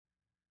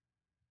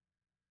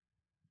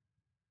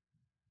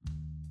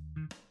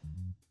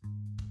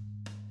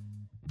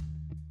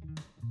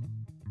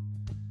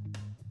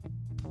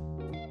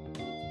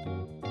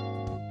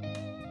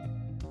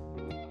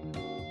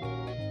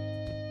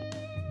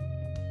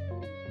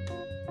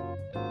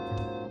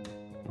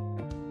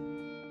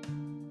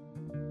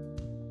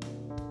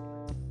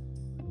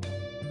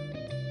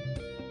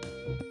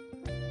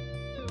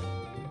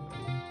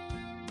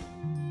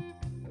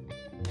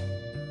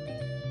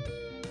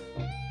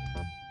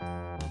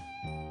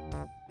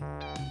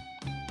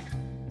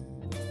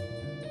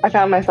I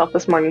found myself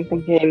this morning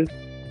thinking,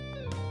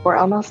 we're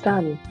almost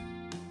done.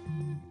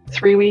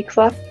 3 weeks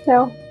left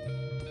now.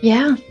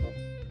 Yeah.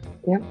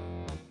 Yeah.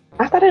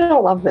 I thought I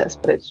don't love this,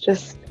 but it's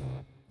just.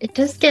 It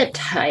does get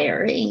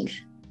tiring.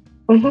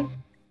 Mm-hmm.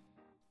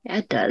 Yeah,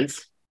 it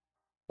does.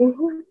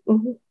 Mm-hmm.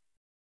 Mm-hmm.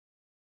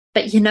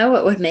 But you know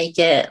what would make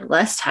it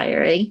less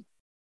tiring?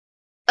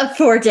 A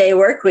 4-day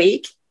work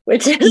week,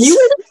 which is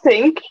You would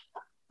think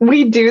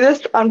we do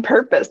this on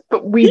purpose,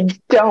 but we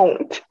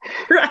don't.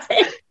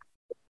 right.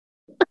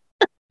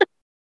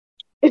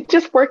 It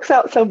just works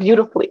out so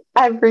beautifully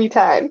every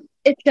time.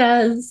 It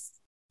does.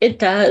 It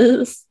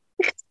does.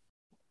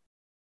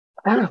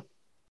 Ah.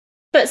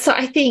 But so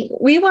I think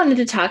we wanted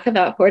to talk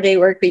about 4-day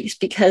work weeks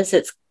because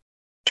it's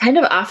kind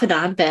of off and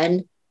on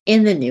been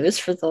in the news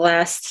for the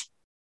last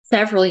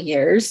several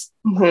years.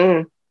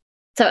 Mm-hmm.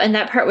 So, and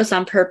that part was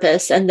on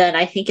purpose. And then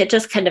I think it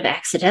just kind of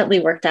accidentally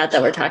worked out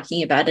that we're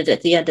talking about it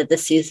at the end of the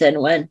season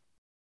when,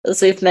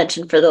 as we've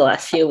mentioned for the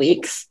last few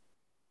weeks,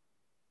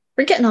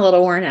 we're getting a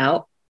little worn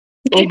out.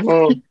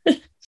 Mm-hmm.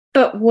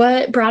 But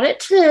what brought it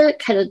to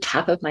kind of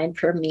top of mind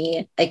for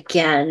me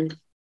again,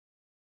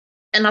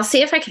 and I'll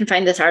see if I can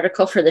find this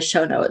article for the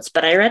show notes,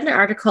 but I read an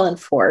article in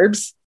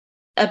Forbes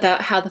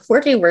about how the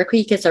 4-day work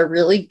week is a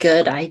really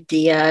good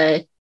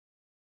idea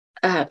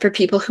for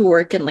people who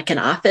work in like an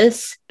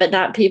office, but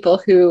not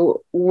people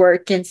who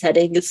work in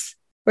settings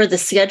where the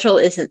schedule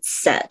isn't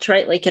set,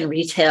 right? Like in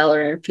retail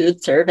or in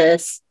food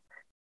service.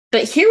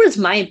 But here was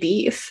my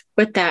beef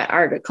with that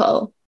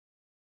article.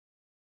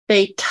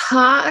 They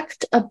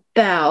talked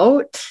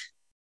about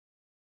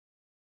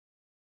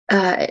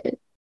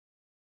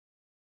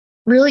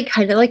really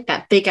kind of like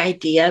that big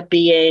idea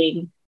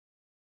being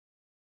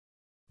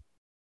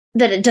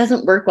that it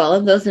doesn't work well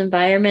in those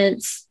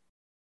environments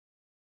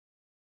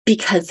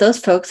because those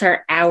folks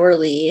are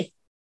hourly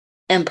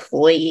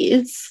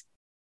employees.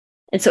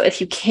 And so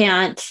if you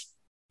can't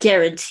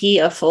guarantee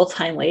a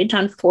full-time wage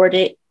on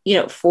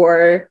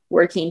 4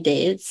 working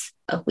days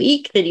a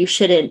week, then you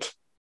shouldn't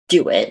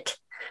do it.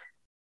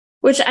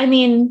 Which, I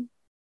mean,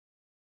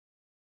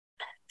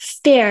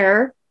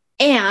 fair.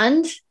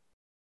 And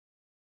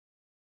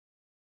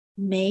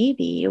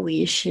maybe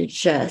we should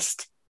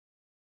just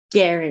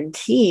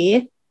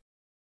guarantee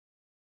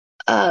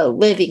a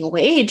living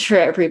wage for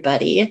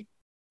everybody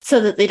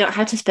so that they don't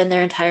have to spend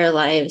their entire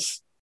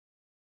lives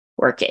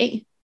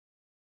working.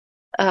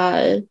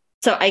 So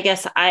I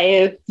guess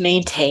I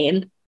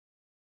maintain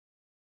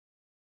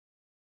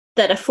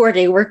that a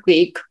 4-day work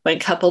week, when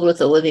coupled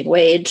with a living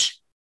wage,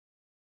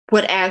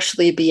 would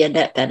actually be a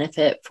net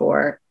benefit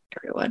for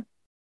everyone.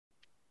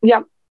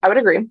 Yeah, I would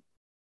agree.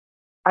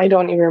 I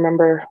don't even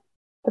remember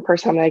the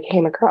first time that I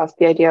came across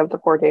the idea of the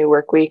 4-day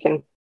work week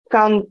and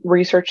found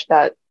research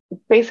that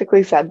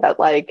basically said that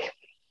like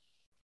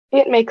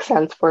it makes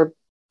sense for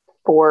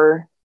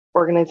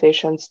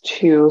organizations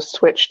to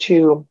switch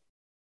to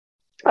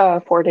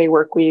a 4-day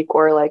work week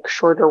or like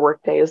shorter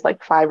work days,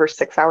 like 5 or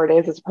 6 hour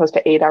days as opposed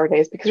to 8 hour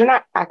days, because you're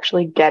not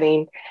actually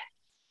getting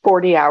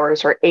 40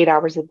 hours or 8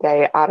 hours a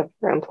day out of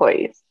your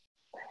employees.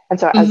 And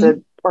so as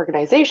an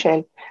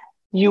organization,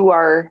 you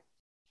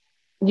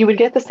would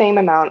get the same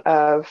amount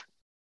of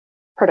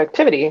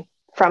productivity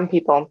from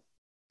people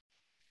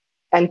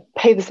and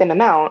pay the same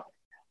amount,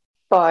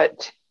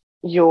 but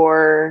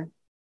your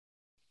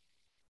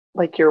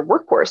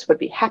workforce would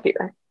be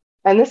happier.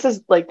 And this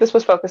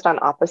was focused on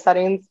office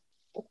settings.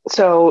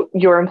 So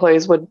your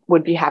employees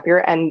would be happier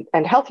and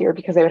healthier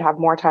because they would have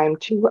more time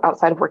to,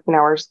 outside of working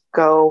hours,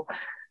 go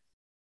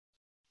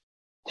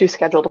do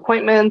scheduled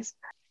appointments,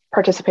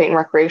 participate in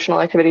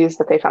recreational activities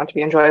that they found to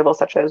be enjoyable,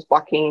 such as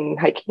walking,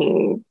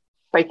 hiking,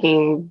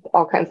 biking,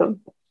 all kinds of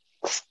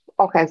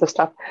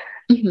stuff,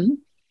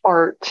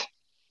 art,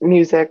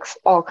 music,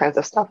 all kinds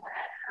of stuff.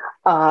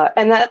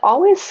 And that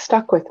always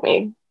stuck with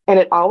me. And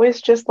it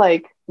always just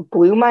like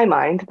blew my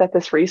mind that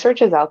this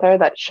research is out there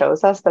that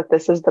shows us that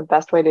this is the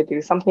best way to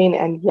do something.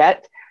 And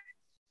yet,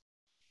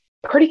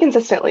 pretty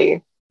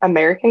consistently,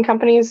 American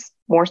companies,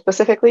 more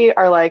specifically,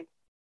 are like,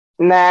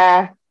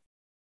 nah.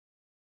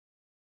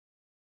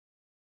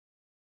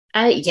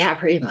 Yeah,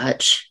 pretty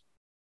much.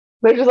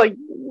 They're just like,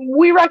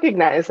 we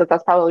recognize that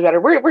that's probably better.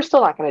 We're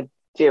still not going to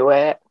do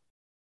it.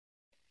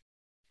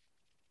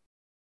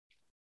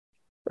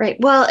 Right.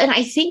 Well, and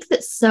I think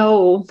that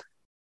so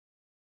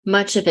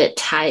much of it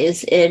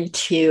ties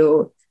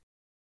into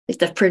like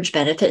the fringe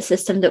benefit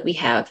system that we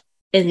have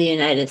in the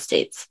United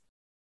States,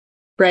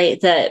 right?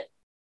 That,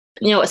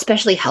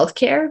 especially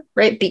healthcare,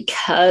 right?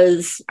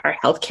 Because our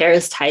healthcare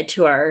is tied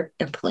to our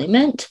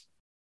employment.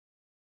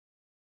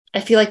 I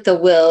feel like the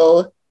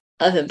will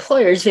of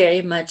employers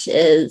very much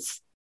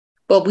is,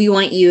 well, we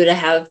want you to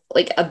have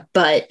like a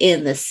butt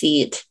in the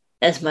seat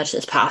as much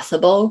as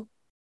possible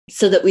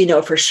so that we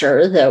know for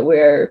sure that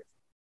we're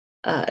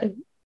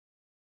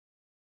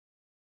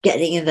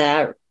getting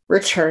that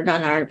return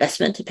on our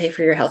investment to pay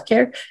for your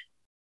healthcare,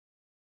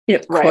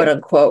 Right. Quote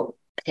unquote,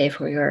 pay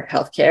for your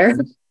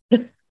healthcare.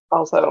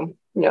 Also,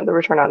 the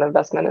return on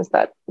investment is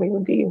that we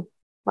would be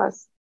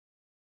less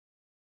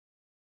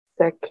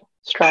sick,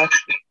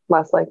 stressed,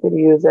 less likely to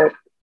use it,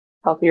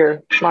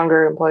 healthier,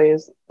 longer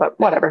employees, but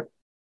whatever.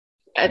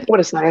 What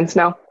does science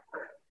know?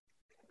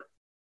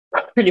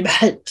 Pretty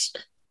much.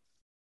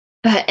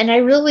 And I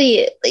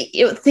really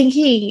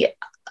thinking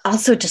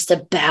also just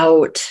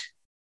about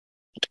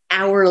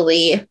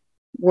hourly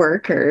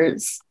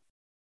workers.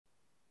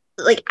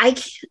 I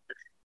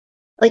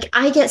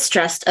get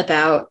stressed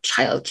about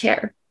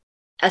childcare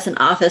as an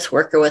office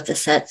worker with a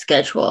set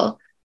schedule.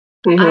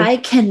 Mm-hmm. I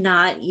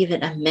cannot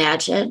even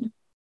imagine,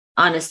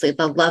 honestly,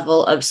 the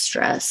level of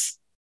stress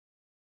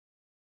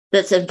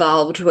that's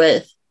involved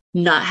with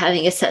not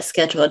having a set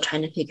schedule and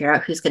trying to figure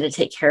out who's going to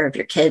take care of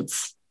your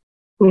kids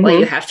while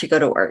you have to go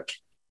to work.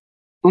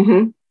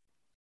 Mm-hmm.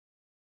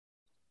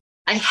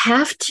 I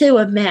have to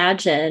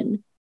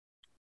imagine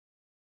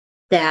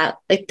that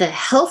the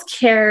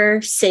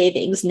healthcare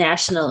savings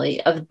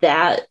nationally of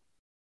that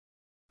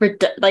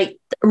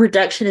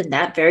reduction in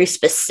that very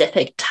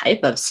specific type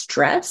of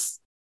stress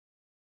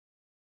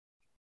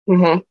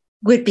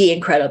would be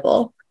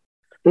incredible.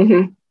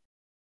 Mm-hmm.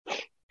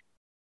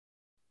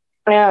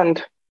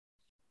 And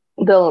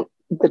the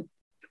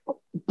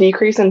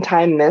decrease in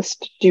time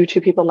missed due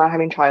to people not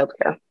having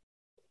childcare.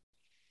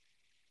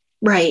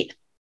 Right.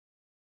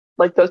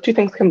 Those two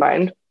things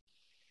combined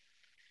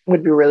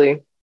would be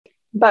really,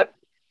 but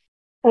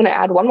I'm going to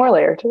add one more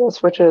layer to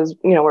this, which is,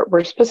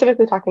 we're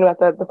specifically talking about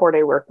the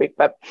 4-day work week,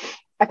 but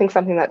I think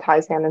something that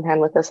ties hand in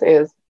hand with this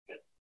is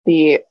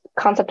the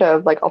concept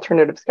of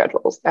alternative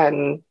schedules.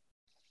 And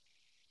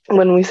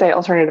when we say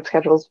alternative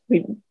schedules,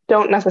 we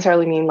don't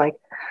necessarily mean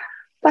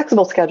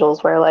flexible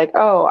schedules where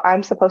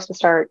I'm supposed to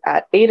start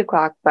at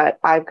 8:00, but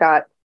I've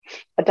got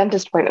a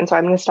dentist appointment, so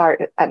I'm going to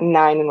start at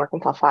 9 and work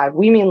until 5.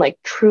 We mean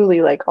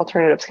truly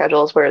alternative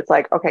schedules where it's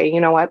okay,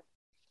 you know what?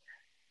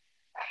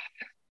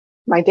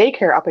 My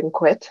daycare up and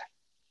quit,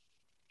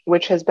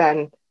 which has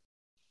been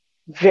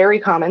very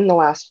common the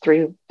last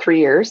three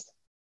years.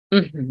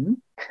 Mm-hmm.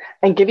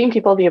 And giving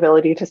people the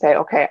ability to say,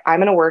 okay, I'm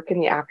going to work in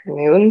the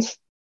afternoons.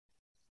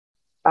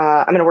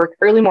 I'm going to work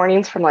early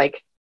mornings from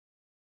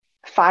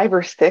 5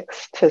 or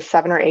 6 to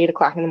 7 or 8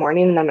 o'clock in the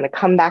morning. And I'm going to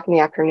come back in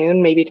the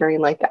afternoon, maybe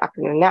during the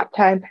afternoon nap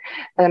time.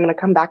 And I'm going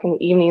to come back in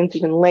the evenings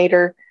even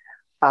later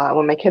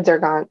when my kids are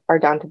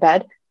down to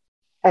bed.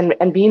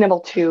 And being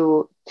able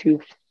to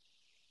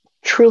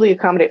truly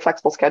accommodate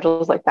flexible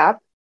schedules like that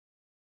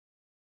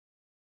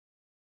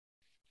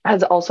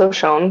has also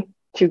shown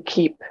to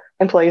keep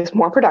employees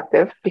more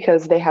productive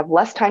because they have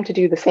less time to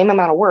do the same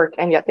amount of work,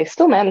 and yet they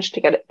still manage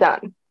to get it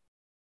done.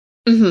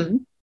 Mm-hmm.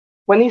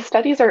 When these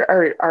studies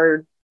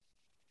are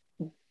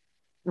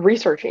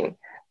researching,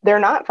 they're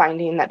not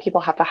finding that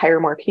people have to hire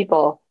more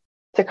people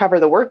to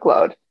cover the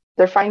workload.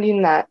 They're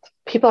finding that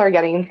people are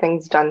getting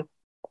things done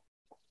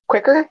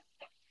quicker,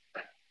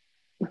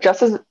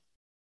 just as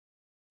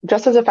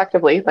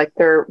effectively.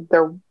 Their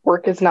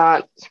work is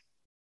not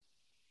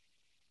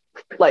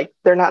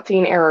they're not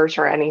seeing errors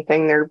or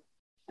anything.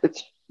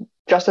 It's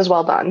just as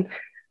well done.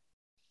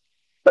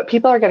 But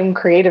people are getting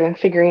creative and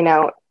figuring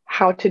out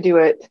how to do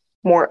it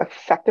more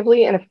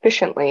effectively and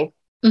efficiently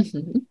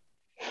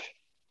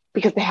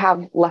because they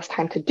have less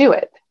time to do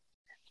it.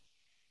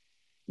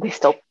 They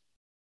still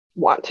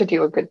want to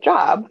do a good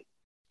job.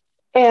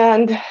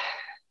 And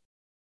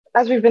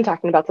as we've been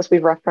talking about this,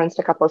 we've referenced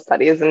a couple of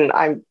studies, and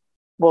I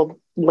will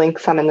link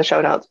some in the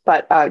show notes.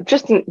 But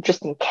just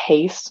in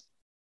case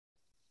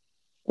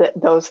that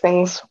those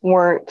things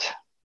weren't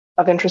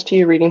of interest to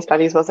you, reading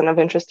studies wasn't of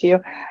interest to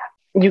you,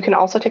 you can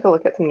also take a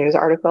look at some news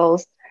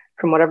articles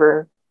from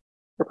whatever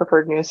your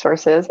preferred news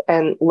source is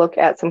and look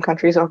at some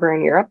countries over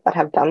in Europe that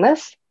have done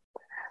this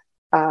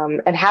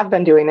and have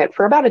been doing it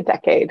for about a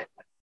decade.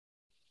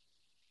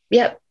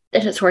 Yep.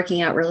 And it's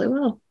working out really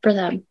well for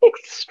them.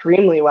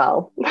 Extremely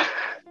well.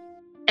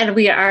 And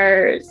we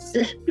are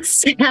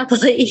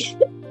sadly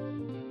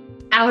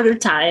out of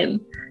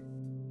time.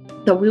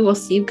 So we will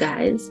see you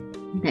guys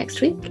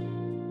next week.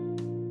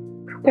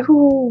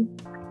 Yahoo!